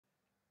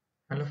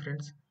Hello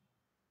friends,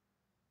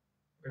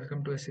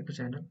 welcome to SAP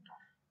channel.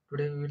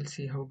 Today we will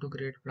see how to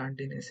create plant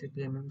in SAP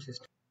MM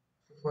system.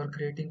 So for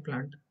creating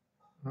plant,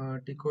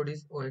 Tcode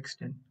is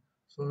OX10.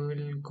 So we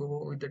will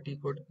go with the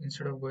Tcode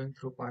instead of going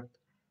through path.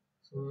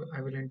 So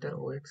I will enter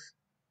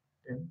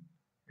OX10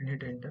 and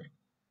hit enter.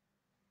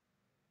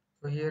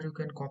 So here you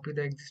can copy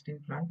the existing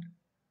plant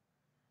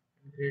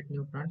and create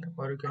new plant,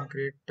 or you can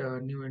create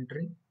new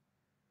entry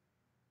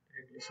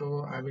directly.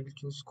 So I will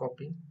choose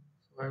copy.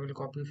 So I will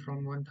copy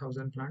from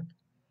 1000 plant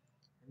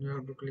and you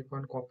have to click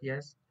on copy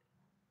as.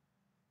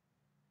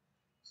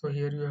 So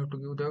here you have to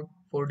give the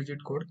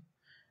 4-digit code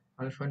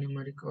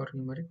alphanumeric or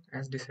numeric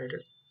as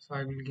decided. So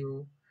I will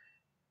give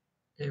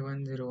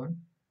A101.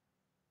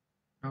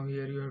 Now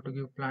here you have to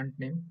give plant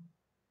name.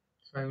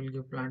 So I will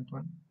give plant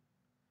 1.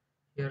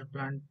 Here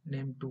plant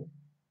name 2.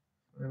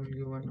 So I will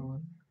give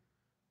 101.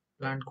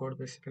 Plant code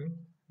basically.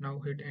 Now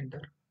hit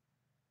enter.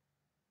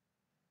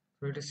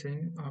 So it is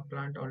saying our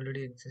plant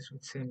already exists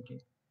with same key.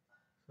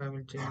 So I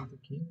will change the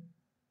key.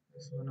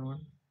 This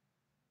 101.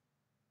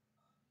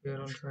 Here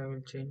also I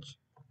will change.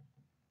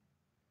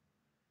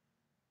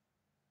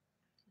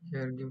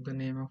 Here give the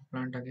name of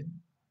plant again.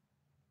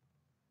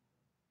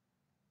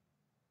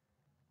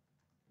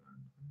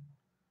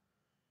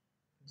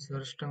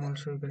 Search term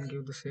also you can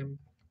give the same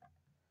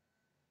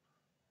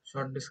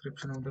short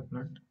description of the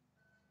plant.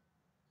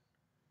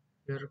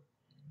 Here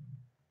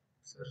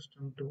search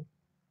term 2.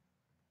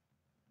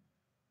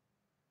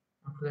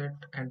 After that,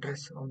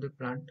 address of the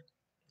plant.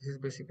 This is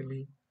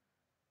basically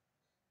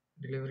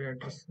delivery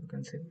address, you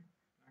can say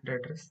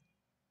plant address.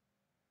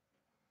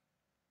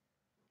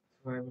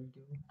 So I will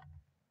give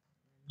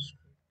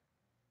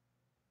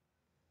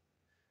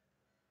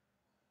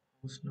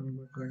house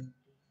number 20,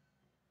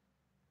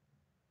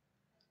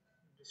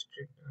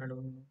 district I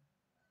don't know,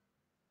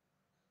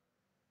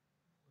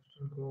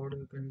 postal code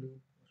you can do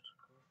postal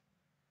code.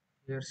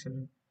 Here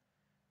select,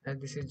 as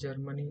this is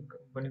Germany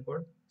company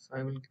code, so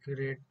I will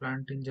create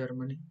plant in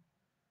Germany.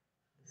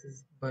 This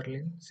is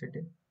Berlin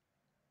city.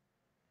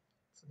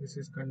 So this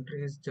is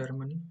country is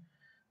Germany.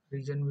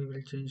 Region we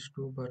will change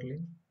to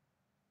Berlin.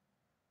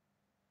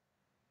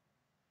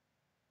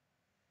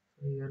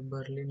 So here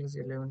Berlin is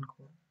 11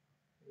 code.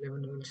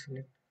 11 we will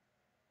select.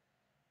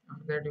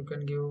 After that you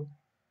can give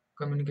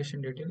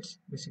communication details,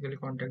 basically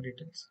contact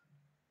details.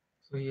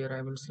 So here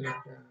I will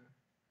select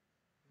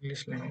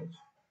English language.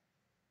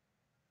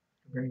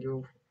 You can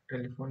give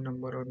telephone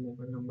number or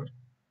mobile number,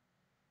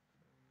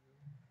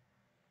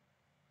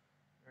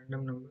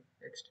 random number,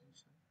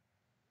 extension,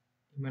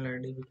 email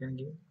ID we can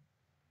give.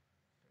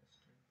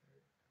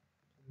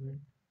 You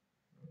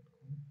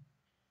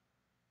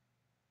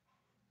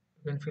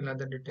can fill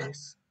other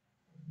details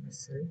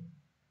necessary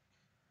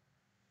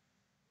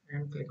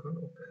and click on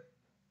OK.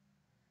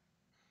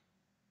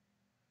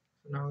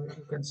 So now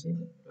you can see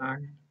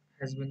plant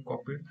has been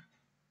copied.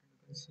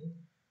 You can see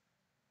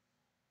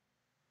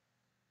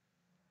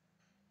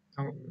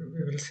now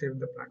we will save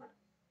the plant.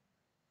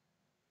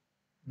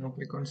 Now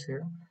click on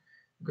save.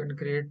 You can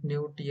create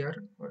new tier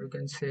or you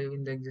can save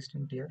in the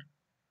existing tier.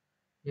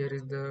 Here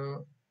is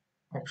the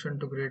option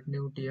to create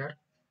new tier,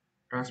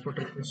 transport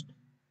request,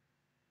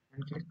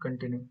 and click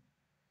continue.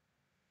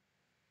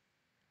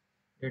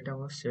 Data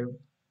was saved.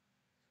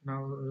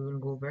 Now we will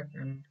go back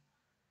and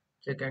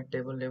check at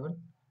table level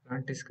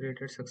plant is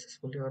created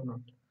successfully or not.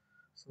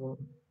 So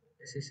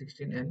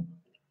SE16N,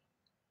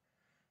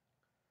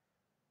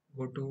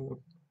 go to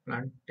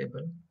plant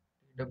table,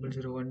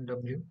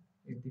 001W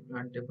is the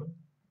plant table.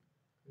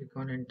 Click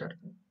on enter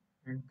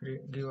and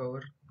give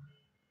our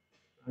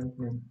plant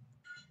name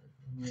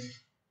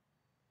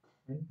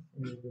and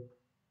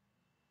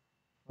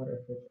for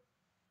effort.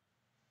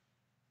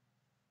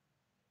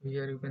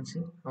 Here you can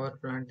see our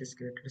plant is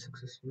created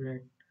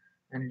successfully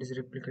and it is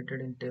replicated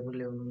in table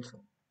level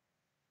also.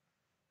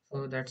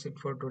 So that's it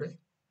for today.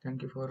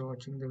 Thank you for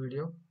watching the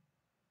video.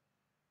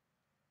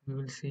 We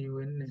will see you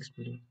in next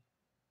video.